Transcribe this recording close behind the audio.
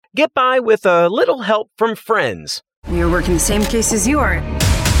get by with a little help from friends. You're working the same case as you are.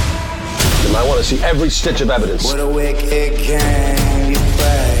 I want to see every stitch of evidence. What a wicked game you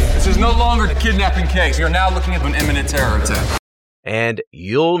play. This is no longer a kidnapping case. We are now looking at an imminent terror attack. And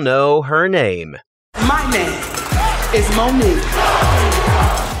you'll know her name. My name is Monique.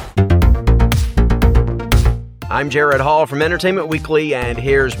 I'm Jared Hall from Entertainment Weekly, and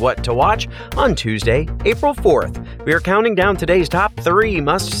here's what to watch on Tuesday, April 4th. We are counting down today's top 3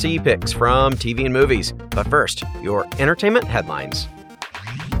 must-see picks from TV and movies. But first, your entertainment headlines.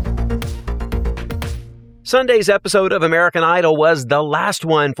 Sunday's episode of American Idol was the last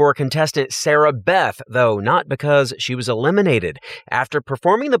one for contestant Sarah Beth, though not because she was eliminated. After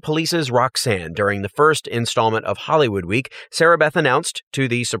performing The Police's Roxanne during the first installment of Hollywood Week, Sarah Beth announced, to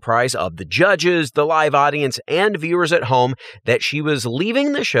the surprise of the judges, the live audience, and viewers at home, that she was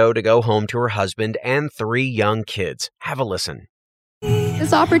leaving the show to go home to her husband and 3 young kids. Have a listen.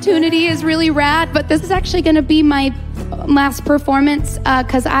 This opportunity is really rad, but this is actually going to be my last performance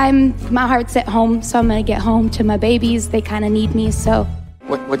because my heart's at home, so I'm going to get home to my babies. They kind of need me, so.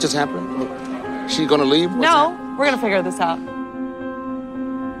 What just happened? She's going to leave? No, we're going to figure this out.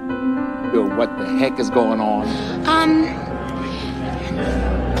 Yo, what the heck is going on?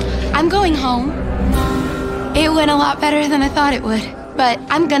 I'm going home. It went a lot better than I thought it would, but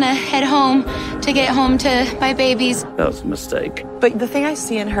I'm going to head home to get home to my babies. That was a mistake. But the thing I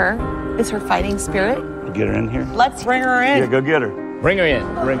see in her is her fighting spirit. Get her in here? Let's bring her in. Yeah, go get her. Bring her in.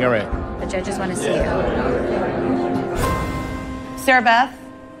 Bring her in. The judges want to see you. Sarah Beth,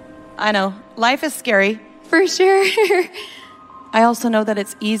 I know, life is scary. For sure. I also know that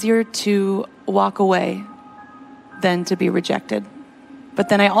it's easier to walk away than to be rejected. But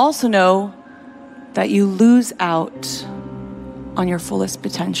then I also know that you lose out on your fullest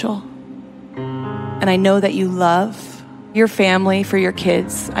potential. And I know that you love your family for your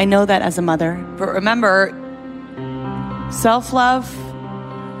kids. I know that as a mother. But remember, self-love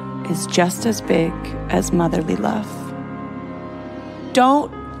is just as big as motherly love.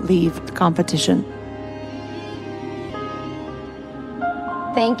 Don't leave the competition.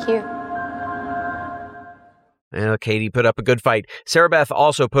 Thank you. Well, Katie put up a good fight. Sarah Beth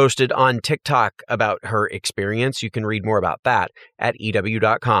also posted on TikTok about her experience. You can read more about that at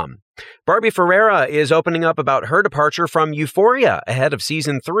EW.com. Barbie Ferreira is opening up about her departure from Euphoria ahead of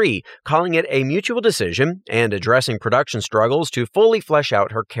season 3, calling it a mutual decision and addressing production struggles to fully flesh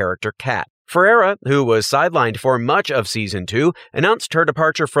out her character Kat. Ferreira, who was sidelined for much of season 2, announced her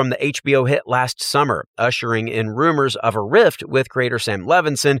departure from the HBO hit last summer, ushering in rumors of a rift with creator Sam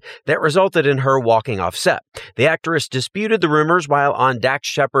Levinson that resulted in her walking off set. The actress disputed the rumors while on Dax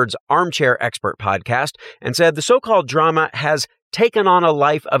Shepard's Armchair Expert podcast and said the so-called drama has taken on a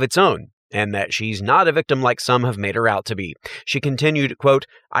life of its own, and that she's not a victim like some have made her out to be. She continued, quote,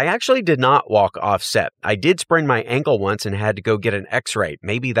 "I actually did not walk off set. I did sprain my ankle once and had to go get an x-ray.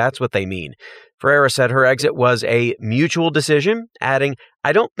 Maybe that's what they mean." Ferreira said her exit was a mutual decision, adding,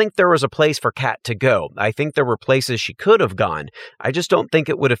 "I don't think there was a place for Kat to go. I think there were places she could have gone. I just don't think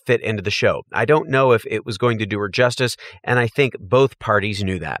it would have fit into the show. I don't know if it was going to do her justice, and I think both parties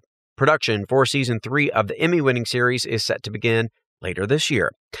knew that." Production for season 3 of the Emmy-winning series is set to begin later this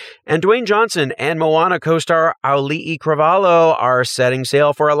year. And Dwayne Johnson and Moana co-star Auli'i Cravalho are setting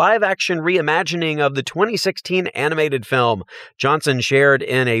sail for a live-action reimagining of the 2016 animated film. Johnson shared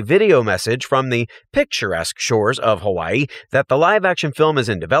in a video message from the picturesque shores of Hawaii that the live-action film is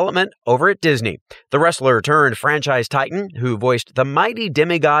in development over at Disney. The wrestler-turned-franchise titan, who voiced the mighty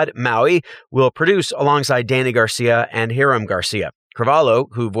demigod Maui, will produce alongside Danny Garcia and Hiram Garcia. Cravalho,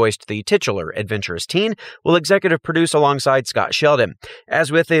 who voiced the titular adventurous teen, will executive produce alongside Scott Sheldon.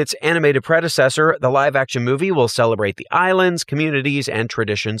 As with its animated predecessor, the live-action movie will celebrate the islands, communities, and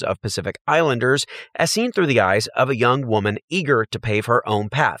traditions of Pacific Islanders as seen through the eyes of a young woman eager to pave her own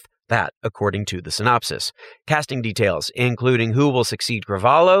path. That, according to the synopsis. Casting details, including who will succeed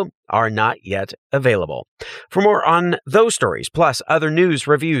Cravalho, are not yet available. For more on those stories, plus other news,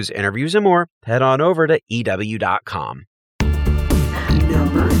 reviews, interviews, and more, head on over to EW.com.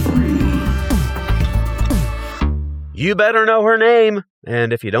 Number 3. You better know her name.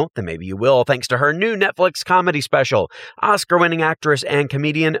 And if you don't, then maybe you will, thanks to her new Netflix comedy special. Oscar-winning actress and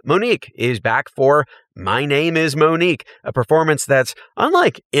comedian Monique is back for My Name is Monique, a performance that's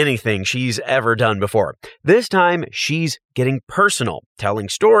unlike anything she's ever done before. This time, she's getting personal, telling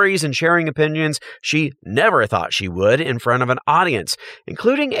stories and sharing opinions she never thought she would in front of an audience,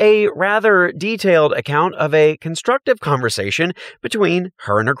 including a rather detailed account of a constructive conversation between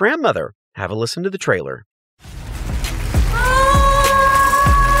her and her grandmother. Have a listen to the trailer.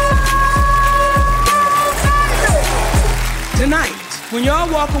 Tonight, When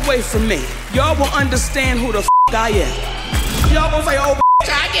y'all walk away from me, y'all will understand who the I am. Y'all gonna say, oh,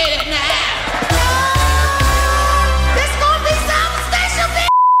 I get it now. This gonna be something special,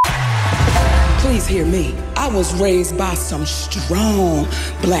 Please hear me. I was raised by some strong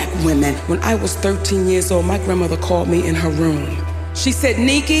black women. When I was 13 years old, my grandmother called me in her room. She said,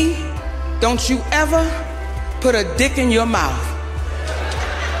 Nikki, don't you ever put a dick in your mouth.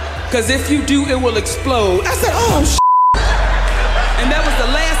 Because if you do, it will explode. I said, oh, And that was the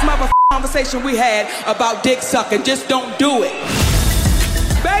last conversation we had about dick sucking. Just don't do it.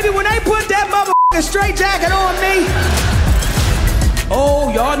 Baby, when they put that straight jacket on me,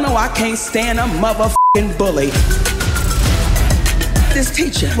 oh, y'all know I can't stand a bully. This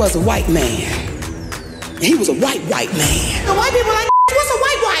teacher was a white man. He was a white man. The white people like, what's a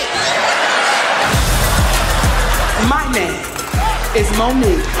white? My name is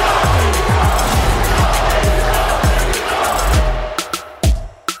Monique.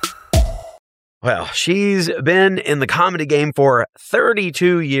 Well, she's been in the comedy game for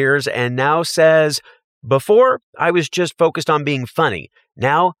 32 years and now says, before, I was just focused on being funny.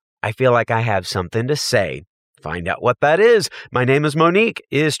 Now, I feel like I have something to say. Find out what that is. My Name is Monique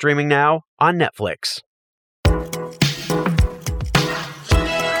is streaming now on Netflix.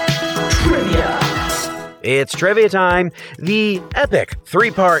 Trivia. It's trivia time. The epic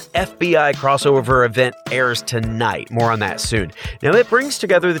 3-part FBI crossover event airs tonight. More on that soon. Now, it brings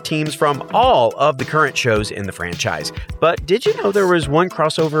together the teams from all of the current shows in the franchise. But did you know there was one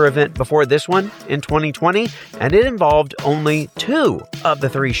crossover event before this one in 2020? And it involved only 2 of the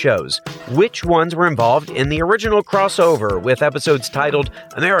 3 shows. Which ones were involved in the original crossover with episodes titled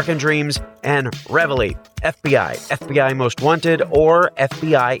American Dreams and Reveille, FBI, FBI Most Wanted, or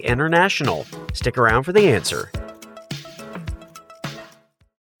FBI International? Stick around for the answer.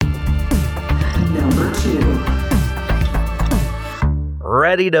 Number 2.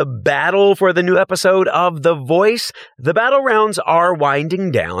 Ready to battle for the new episode of The Voice? The battle rounds are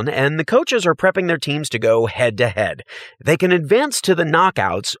winding down, and the coaches are prepping their teams to go head-to-head. They can advance to the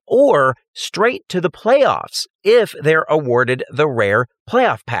knockouts or straight to the playoffs if they're awarded the rare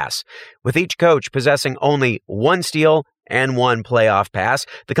playoff pass. With each coach possessing only 1 steal and 1 playoff pass,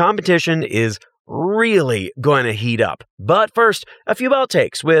 the competition is really going to heat up. But first, a few bell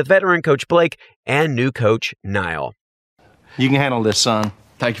takes with veteran coach Blake and new coach Niall. You can handle this, son.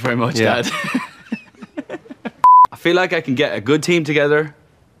 Thank you very much, Dad. I feel like I can get a good team together.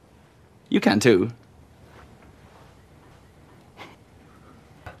 You can too.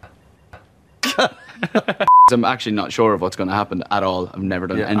 I'm actually not sure of what's going to happen at all. I've never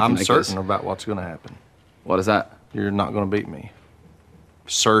done anything like this. I'm certain about what's going to happen. What is that? You're not going to beat me.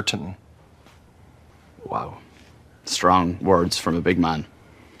 Certain. Wow. Strong words from a big man.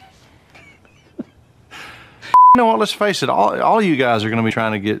 You know what, let's face it, all you guys are going to be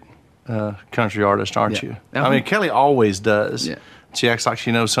trying to get country artists, aren't you? I mean, Kelly always does. Yeah. She acts like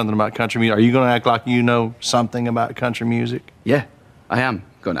she knows something about country music. Are you going to act like you know something about country music? Yeah, I am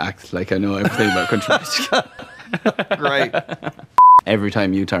going to act like I know everything about country music. Great. Every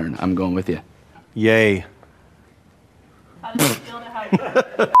time you turn, I'm going with you. Yay. All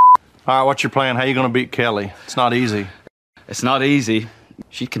right, what's your plan? How are you going to beat Kelly? It's not easy. It's not easy.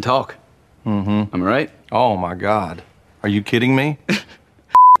 She can talk. Mm-hmm. Am I right? Oh, my God. Are you kidding me?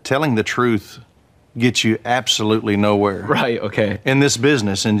 Telling the truth gets you absolutely nowhere. Right, okay. In this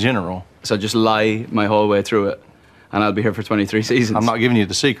business in general. So just lie my whole way through it, and I'll be here for 23 seasons. I'm not giving you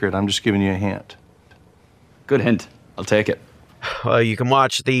the secret. I'm just giving you a hint. Good hint. I'll take it. Well, you can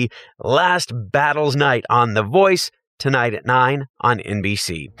watch the last battles night on The Voice tonight at 9 on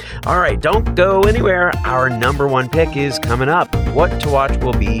NBC. All right, don't go anywhere. Our number 1 pick is coming up. What to watch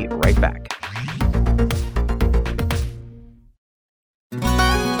will be right back.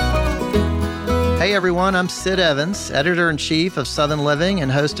 Hey everyone, I'm Sid Evans, editor-in-chief of Southern Living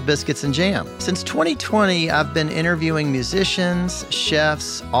and host of Biscuits and Jam. Since 2020, I've been interviewing musicians,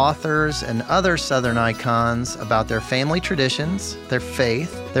 chefs, authors, and other Southern icons about their family traditions, their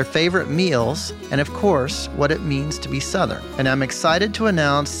faith, their favorite meals, and of course, what it means to be Southern. And I'm excited to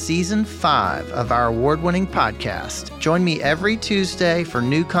announce Season 5 of our award-winning podcast. Join me every Tuesday for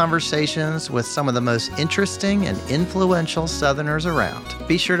new conversations with some of the most interesting and influential Southerners around.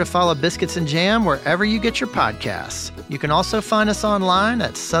 Be sure to follow Biscuits and Jam wherever you get your podcasts. You can also find us online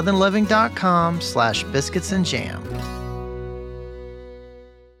at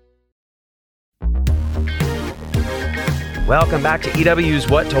southernliving.com/biscuitsandjam. Welcome back to EW's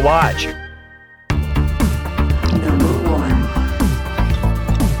What to Watch. Number 1.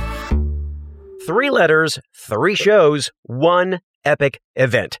 3 letters, 3 shows, 1 epic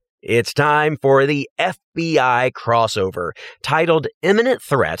event. It's time for the FBI crossover. Titled Imminent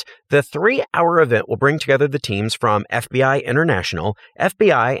Threat, the 3-hour event will bring together the teams from FBI International,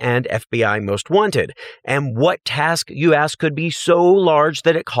 FBI, and FBI Most Wanted. And what task, you ask, could be so large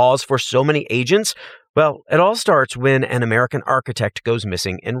that it calls for so many agents? Well, it all starts when an American architect goes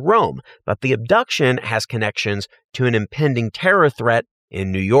missing in Rome, but the abduction has connections to an impending terror threat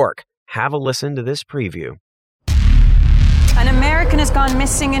in New York. Have a listen to this preview. An American has gone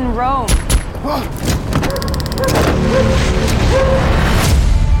missing in Rome.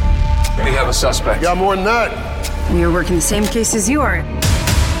 We have a suspect. Got more than that. We are working the same case as you are.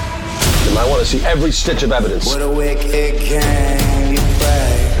 And I want to see every stitch of evidence. What a wicked game you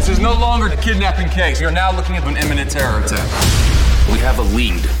play. This is no longer a kidnapping case. We are now looking at an imminent terror attack. We have a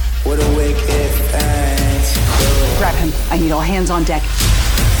lead. What a wicked thing to do. Grab him. I need all hands on deck.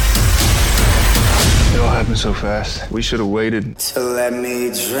 It all happened so fast. We should have waited. To let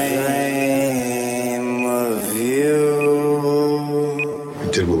me dream of you.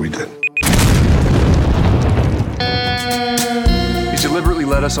 We did what we did. He deliberately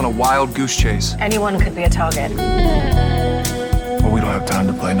led us on a wild goose chase. Anyone could be a target. Well, we don't have time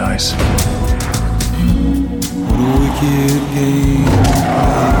to play nice.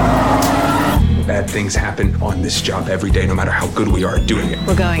 Bad things happen on this job every day, no matter how good we are at doing it.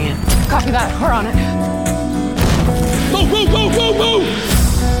 We're going in. Copy that. We're on it. Go, go, go, go, go!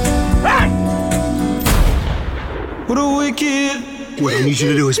 Ah! What a wicked. What I need you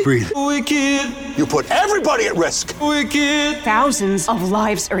to do is breathe. Wicked. You put everybody at risk. Wicked. Thousands of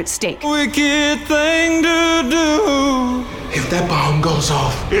lives are at stake. Wicked thing to do. If that bomb goes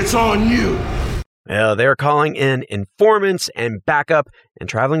off, it's on you. Well, they're calling in informants and backup and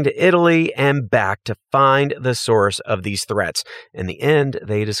traveling to Italy and back to find the source of these threats. In the end,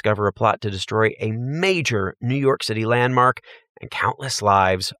 they discover a plot to destroy a major New York City landmark, and countless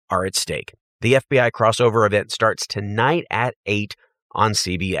lives are at stake. The FBI crossover event starts tonight at 8 on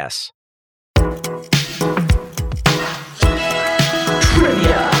CBS.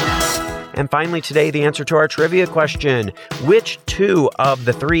 Trivia. And finally today, the answer to our trivia question. Which two of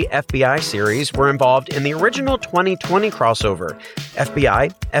the 3 FBI series were involved in the original 2020 crossover?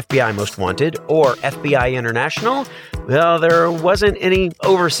 FBI, FBI Most Wanted, or FBI International? Well, there wasn't any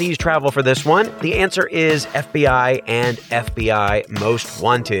overseas travel for this one. The answer is FBI and FBI Most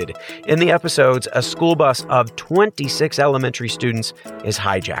Wanted. In the episodes, a school bus of 26 elementary students is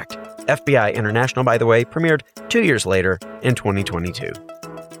hijacked. FBI International, by the way, premiered 2 years later in 2022.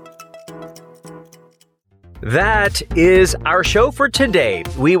 That is our show for today.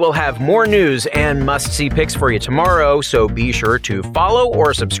 We will have more news and must-see picks for you tomorrow, so be sure to follow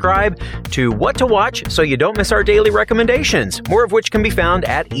or subscribe to What to Watch so you don't miss our daily recommendations, more of which can be found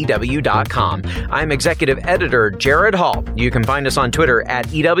at EW.com. I'm Executive Editor Jared Hall. You can find us on Twitter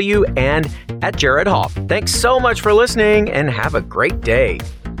at EW and at Jared Hall. Thanks so much for listening and have a great day.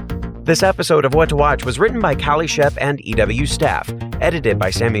 This episode of What to Watch was written by Callie Shep and EW staff, edited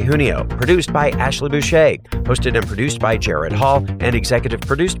by Sammy Junio, produced by Ashley Boucher, hosted and produced by Jared Hall, and executive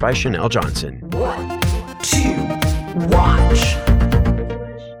produced by Chanel Johnson. 1, 2.